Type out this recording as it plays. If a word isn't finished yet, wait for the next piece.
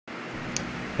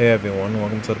Hey everyone,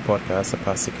 welcome to the podcast, A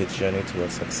Plastic Kid's Journey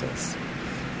Towards Success.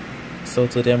 So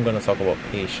today I'm going to talk about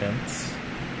patience.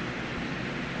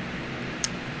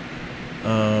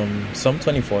 So I'm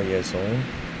 24 years old.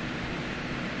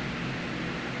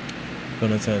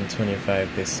 Going to turn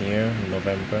 25 this year in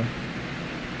November.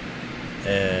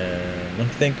 And I'm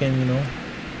thinking,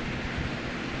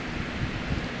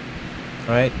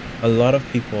 right? A lot of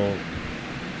people,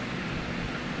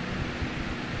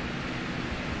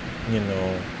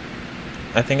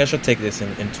 I think I should take this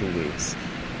in two ways.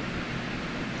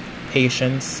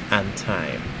 Patience and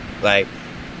time. Like,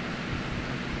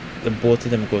 the both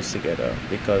of them goes together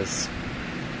because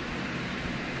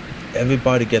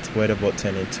everybody gets worried about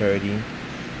turning 30,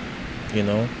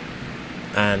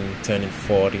 and turning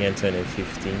 40 and turning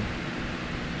 50.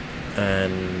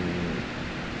 And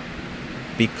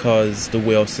because the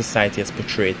way of society has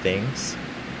portrayed things,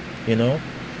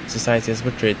 society has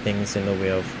portrayed things in a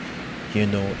way of,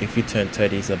 if you turn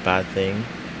 30 is a bad thing.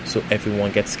 So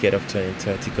everyone gets scared of turning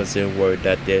 30 because they're worried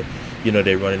that they're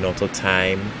running out of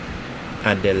time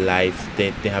and their life,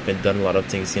 they haven't done a lot of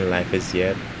things in life as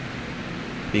yet.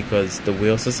 Because the way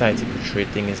of society portrayed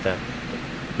things is that,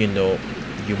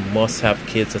 you must have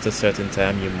kids at a certain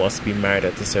time, you must be married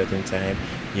at a certain time,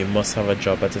 you must have a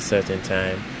job at a certain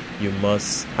time, you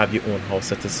must have your own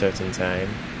house at a certain time,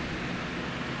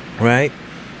 right?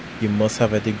 You must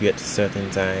have a degree at a certain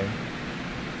time,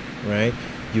 right?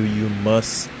 You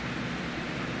must,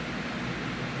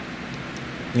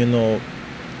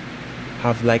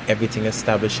 have like everything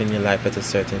established in your life at a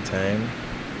certain time.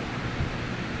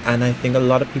 And I think a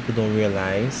lot of people don't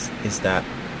realize is that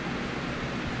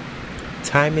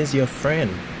time is your friend,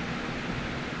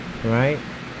 right?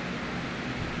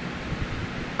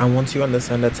 And once you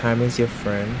understand that time is your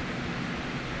friend,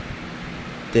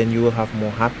 then you will have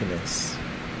more happiness.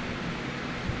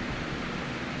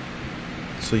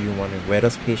 So you wonder, where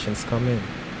does patience come in?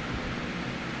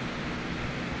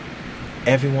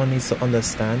 Everyone needs to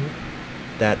understand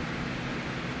that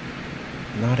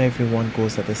not everyone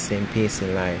goes at the same pace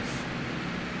in life,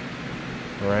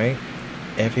 right?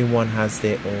 Everyone has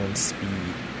their own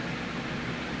speed,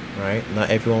 right?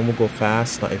 Not everyone will go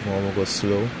fast, not everyone will go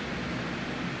slow.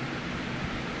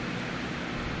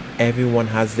 Everyone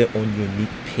has their own unique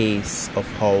pace of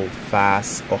how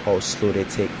fast or how slow they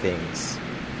take things,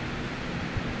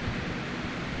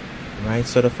 right?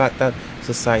 So the fact that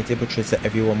society portrays that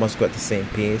everyone must go at the same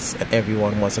pace and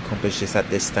everyone must accomplish this at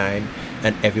this time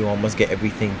and everyone must get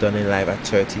everything done in life at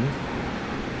 30,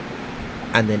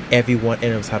 and then everyone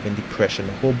ends up having depression.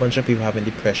 A whole bunch of people having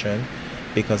depression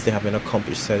because they haven't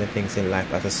accomplished certain things in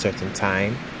life at a certain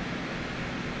time.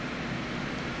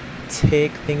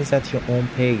 Take things at your own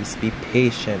pace. Be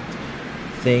patient.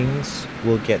 Things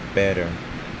will get better.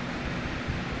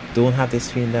 Don't have this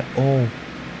feeling that,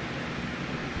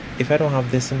 if I don't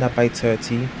have this and that by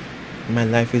 30, my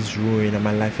life is ruined and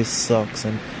my life is sucks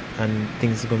and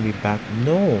things are going to be bad.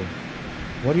 No.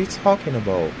 What are you talking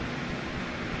about?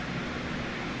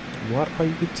 What are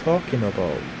you talking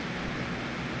about?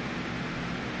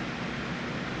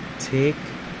 Take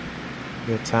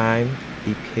your time.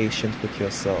 Be patient with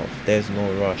yourself. There's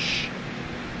no rush.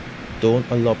 Don't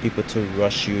allow people to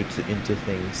rush you into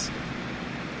things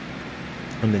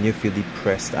and then you feel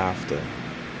depressed after.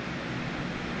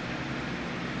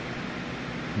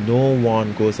 No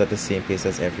one goes at the same pace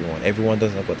as everyone. Everyone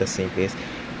does not go at the same pace.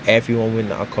 Everyone will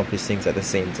not accomplish things at the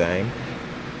same time.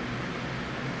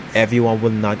 Everyone will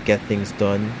not get things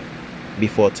done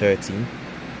before 30.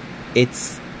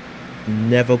 It's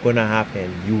never gonna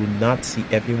happen. You will not see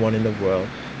everyone in the world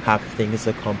have things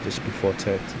accomplished before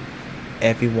 30.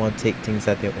 Everyone take things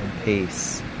at their own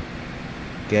pace.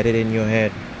 Get it in your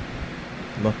head.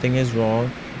 Nothing is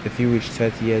wrong if you reach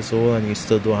 30 years old and you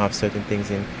still don't have certain things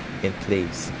in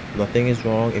place. Nothing is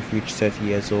wrong if you reach 30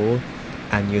 years old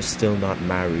and you're still not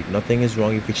married. Nothing is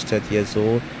wrong if you reach 30 years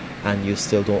old and you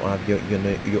still don't have your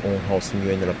own house and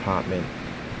you're in an apartment,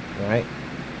 right?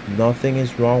 Nothing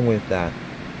is wrong with that.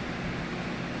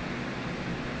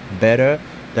 Better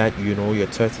that you're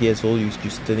 30 years old, you're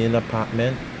still in an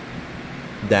apartment,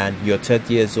 than you're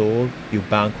 30 years old, you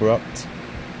bankrupt,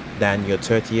 than you're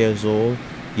 30 years old,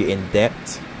 you're in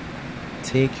debt.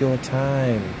 Take your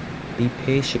time. Be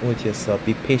patient with yourself.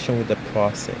 Be patient with the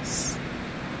process.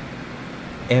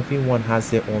 Everyone has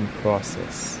their own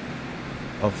process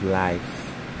of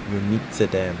life, unique to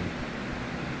them.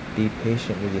 Be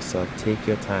patient with yourself. Take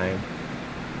your time.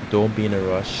 Don't be in a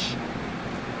rush.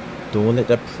 Don't let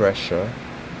the pressure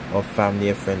of family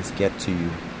or friends get to you.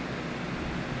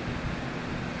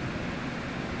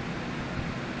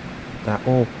 That,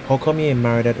 how come you ain't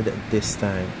married at this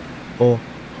time?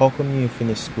 How come you ain't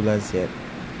finished school as yet?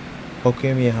 How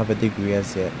come you ain't have a degree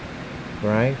as yet?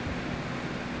 Right?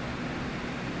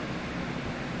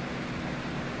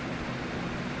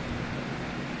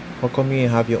 How come you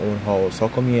ain't have your own house? How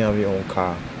come you ain't have your own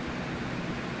car?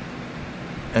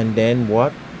 And then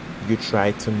what? You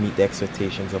try to meet the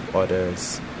expectations of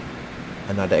others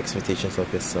and not the expectations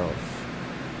of yourself.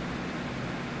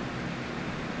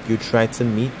 You try to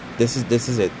meet, this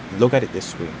is it. Look at it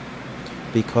this way.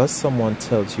 Because someone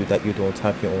tells you that you don't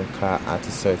have your own car at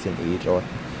a certain age, or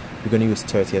we're going to use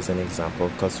 30 as an example,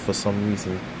 because for some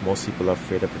reason most people are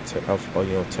afraid of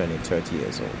turning 30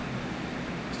 years old.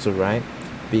 So right,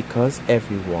 because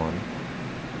everyone,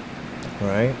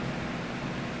 right,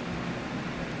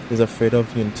 is afraid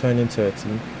of you turning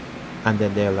 30, and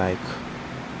then they're like,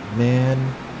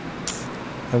 man,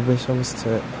 I wish I was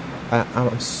 30.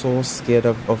 I'm so scared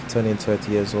of turning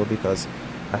 30 years old because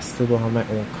I still don't have my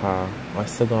own car, or I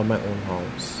still don't have my own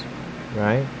house,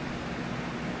 right?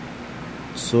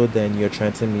 So then you're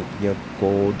trying to meet the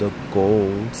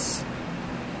goals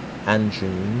and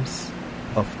dreams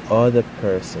of other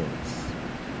persons,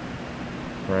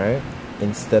 right?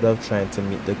 Instead of trying to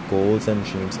meet the goals and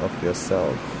dreams of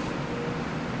yourself.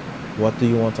 What do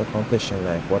you want to accomplish in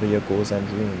life? What are your goals and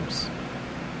dreams,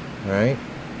 right?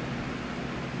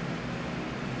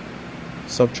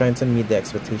 Stop trying to meet the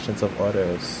expectations of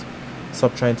others.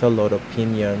 Stop trying to allow the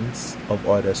opinions of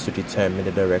others to determine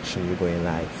the direction you go in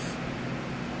life.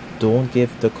 Don't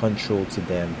give the control to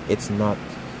them. It's not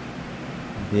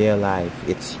their life,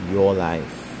 it's your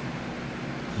life.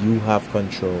 You have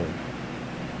control,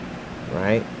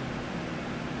 right?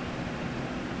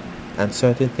 And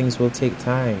certain things will take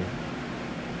time,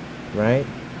 right?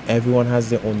 Everyone has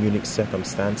their own unique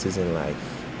circumstances in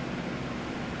life.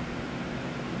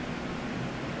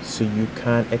 So you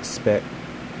can't expect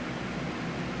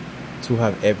to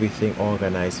have everything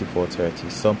organized before 30.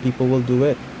 Some people will do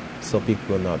it, some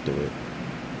people will not do it.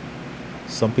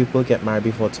 Some people get married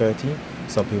before 30,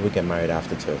 some people get married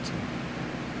after 30.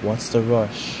 What's the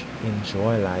rush?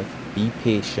 Enjoy life, be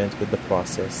patient with the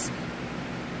process,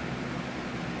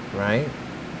 right?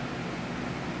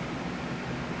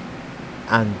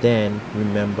 And then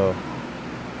remember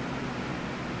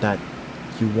that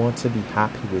you want to be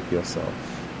happy with yourself.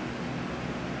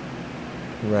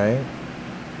 Right?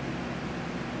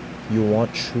 You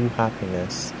want true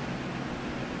happiness.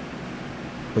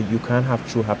 But you can't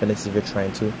have true happiness if you're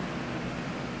trying to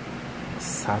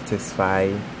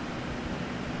satisfy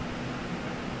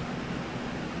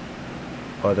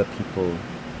other people's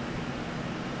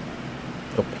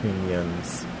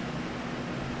opinions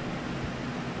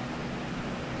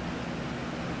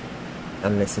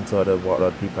and listen to what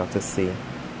other people have to say,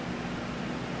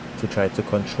 to try to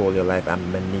control your life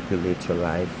and manipulate your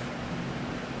life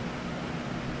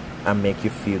and make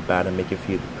you feel bad and make you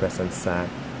feel depressed and sad,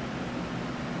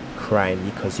 crying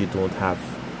because you don't have,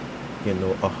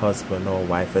 a husband or a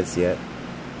wife as yet,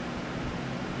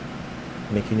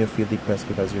 making you feel depressed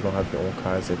because you don't have your own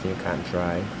car as yet and you can't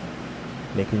drive,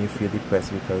 making you feel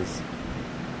depressed because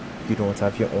you don't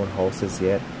have your own house as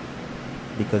yet,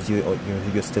 because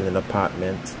you're still in an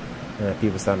apartment, and then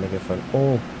people start making fun.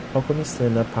 Oh, how come you're still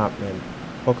in an apartment?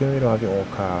 How come you don't have your own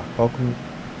car? How come?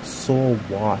 So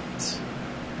what?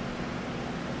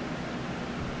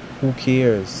 Who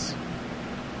cares?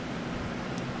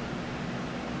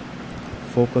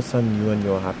 Focus on you and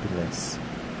your happiness.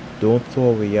 Don't throw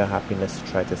away your happiness to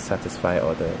try to satisfy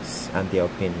others and their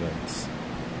opinions.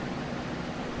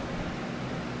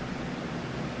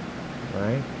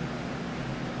 Right?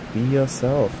 Be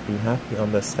yourself. Be happy.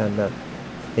 Understand that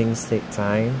things take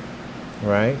time.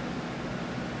 Right?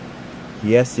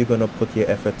 Yes, you're gonna put your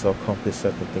effort to accomplish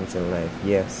certain things in life.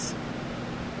 Yes.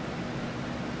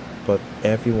 But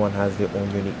everyone has their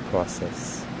own unique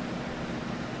process.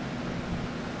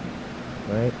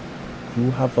 Right? You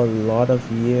have a lot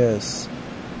of years,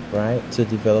 right, to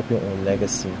develop your own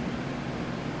legacy,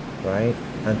 right,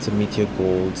 and to meet your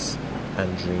goals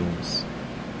and dreams.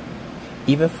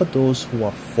 Even for those who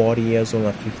are 40 years old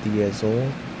and 50 years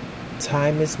old,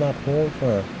 time is not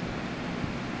over,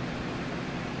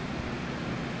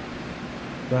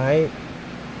 right?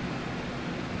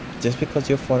 Just because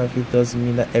you're 40 doesn't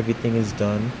mean that everything is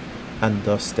done and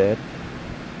dusted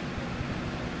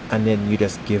and then you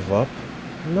just give up.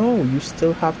 No, you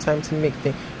still have time to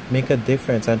make a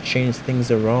difference and change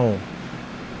things around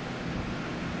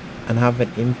and have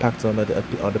an impact on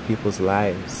other people's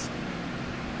lives,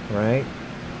 right?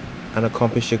 And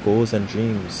accomplish your goals and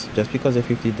dreams. Just because you're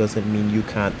 50 doesn't mean you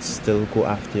can't still go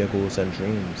after your goals and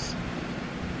dreams.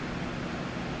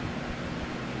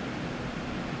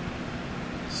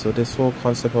 So this whole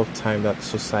concept of time that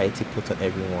society put on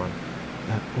everyone,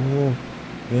 that oh,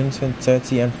 you're turn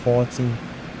 30 and 40,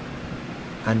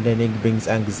 and then it brings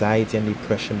anxiety and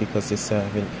depression because they still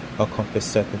haven't accomplished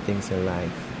certain things in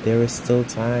life. There is still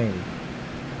time.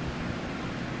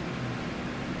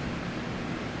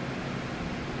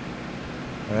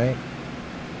 Right?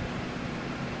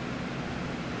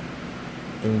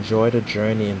 Enjoy the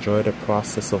journey, enjoy the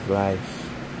process of life.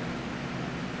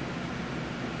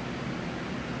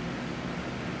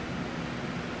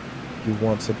 You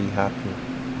want to be happy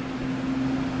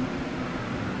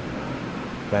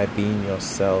by being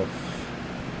yourself,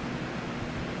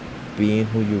 being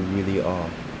who you really are,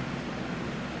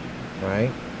 right?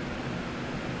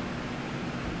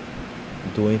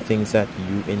 Doing things that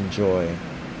you enjoy.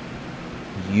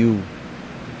 You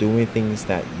doing things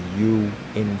that you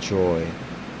enjoy,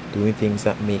 doing things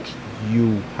that make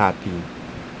you happy,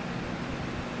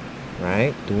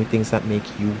 right? Doing things that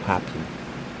make you happy.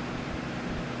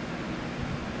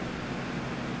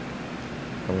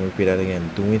 I'm going to repeat that again.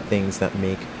 Doing things that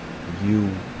make you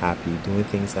happy. Doing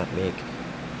things that make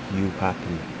you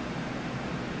happy.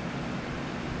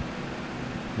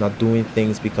 Not doing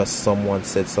things because someone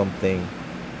said something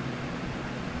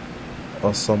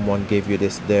or someone gave you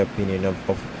their opinion of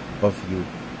you,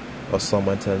 or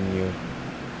someone telling you,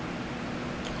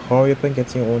 hurry up and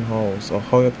get your own house, or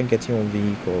hurry up and get your own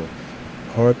vehicle,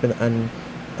 hurry up and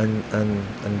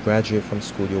graduate from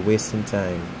school. You're wasting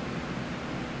time.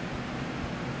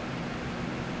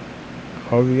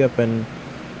 Hurry up and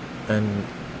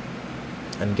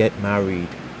get married.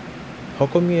 How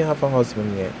come you have a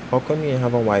husband yet? How come you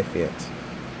have a wife yet?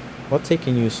 What's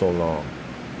taking you so long?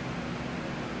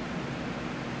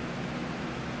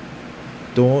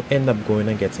 Don't end up going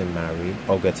and getting married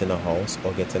or getting a house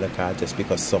or getting a car just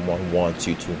because someone wants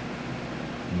you to.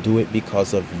 Do it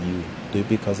because of you. Do it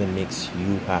because it makes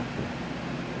you happy.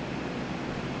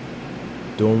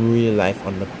 Don't rule your life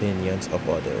on the opinions of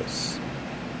others.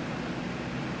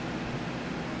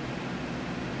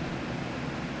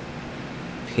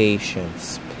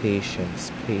 Patience,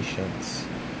 patience, patience.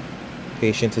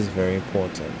 Patience is very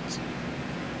important.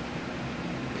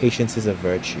 Patience is a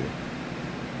virtue.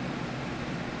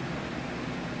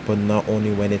 But not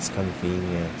only when it's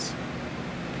convenient.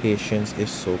 Patience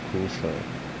is so crucial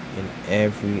in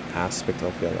every aspect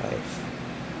of your life.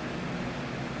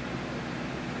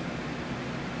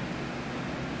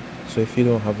 So if you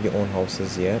don't have your own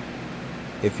houses yet,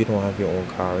 if you don't have your own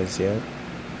cars yet,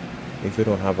 if you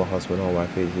don't have a husband or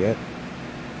wife yet,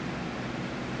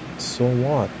 so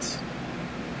what?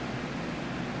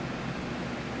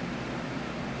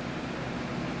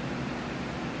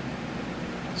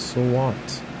 So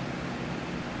what?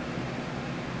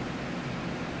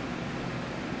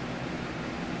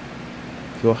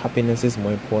 Your happiness is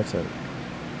more important,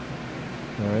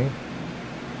 right?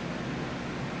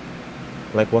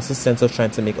 Like, what's the sense of trying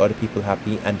to make other people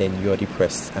happy and then you're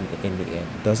depressed and in the end?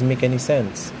 Doesn't make any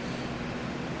sense.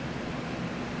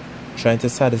 Trying to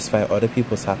satisfy other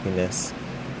people's happiness,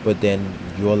 but then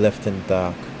you're left in the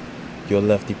dark, you're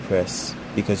left depressed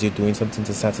because you're doing something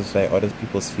to satisfy other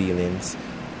people's feelings,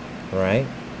 right?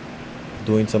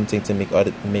 Doing something to make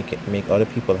other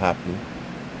people happy,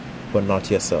 but not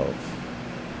yourself.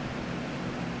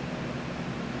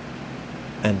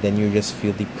 And then you just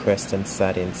feel depressed and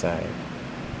sad inside.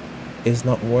 It's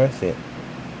not worth it.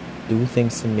 Do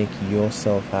things to make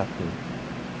yourself happy.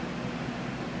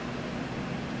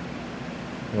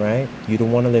 Right? You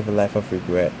don't want to live a life of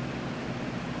regret.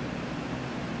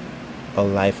 A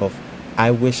life of,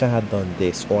 I wish I had done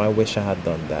this, or I wish I had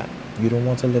done that. You don't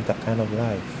want to live that kind of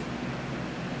life.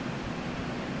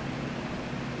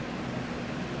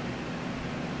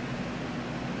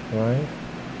 Right?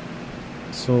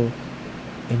 So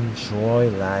enjoy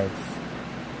life,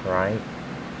 right?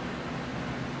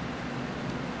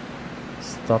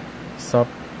 Stop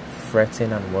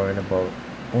fretting and worrying about,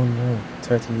 oh no,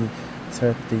 30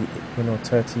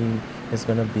 is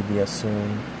gonna be there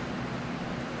soon.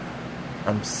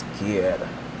 I'm scared.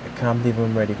 I can't believe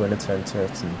I'm already gonna turn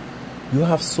 30. You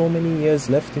have so many years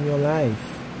left in your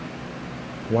life.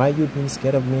 Why are you being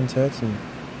scared of being 30?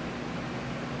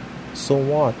 So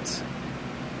what?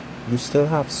 You still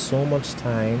have so much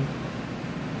time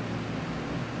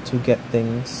to get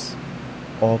things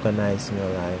organized in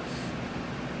your life.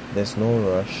 There's no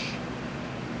rush.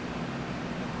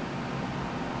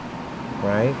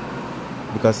 Right?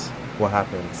 Because what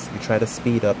happens? You try to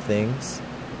speed up things.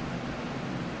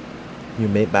 You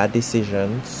make bad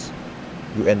decisions.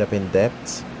 You end up in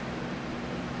debt.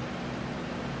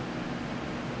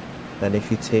 And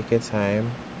if you take your time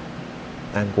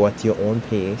and go at your own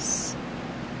pace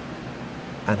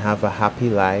and have a happy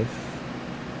life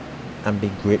and be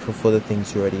grateful for the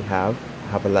things you already have.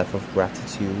 Have a life of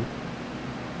gratitude.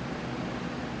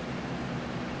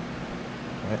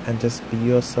 Right? And just be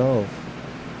yourself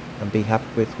and be happy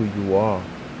with who you are.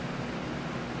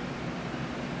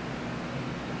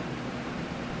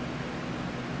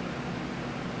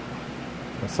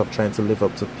 And stop trying to live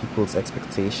up to people's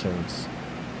expectations,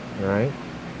 right?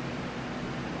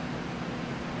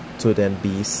 To then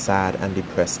be sad and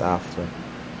depressed after.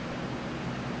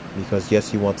 Because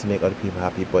yes, you want to make other people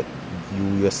happy, but you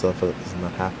yourself is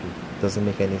not happy. Doesn't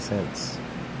make any sense.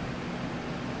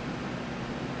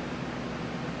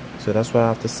 So that's what I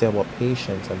have to say about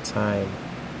patience and time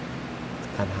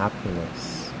and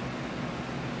happiness.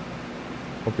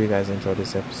 Hope you guys enjoyed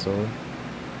this episode.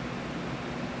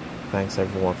 Thanks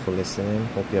everyone for listening.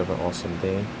 Hope you have an awesome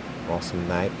day, awesome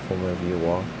night from wherever you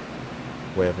are,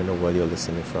 wherever in the world you're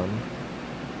listening from.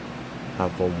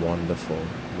 Have a wonderful,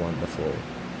 wonderful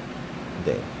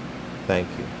day. Thank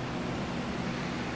you.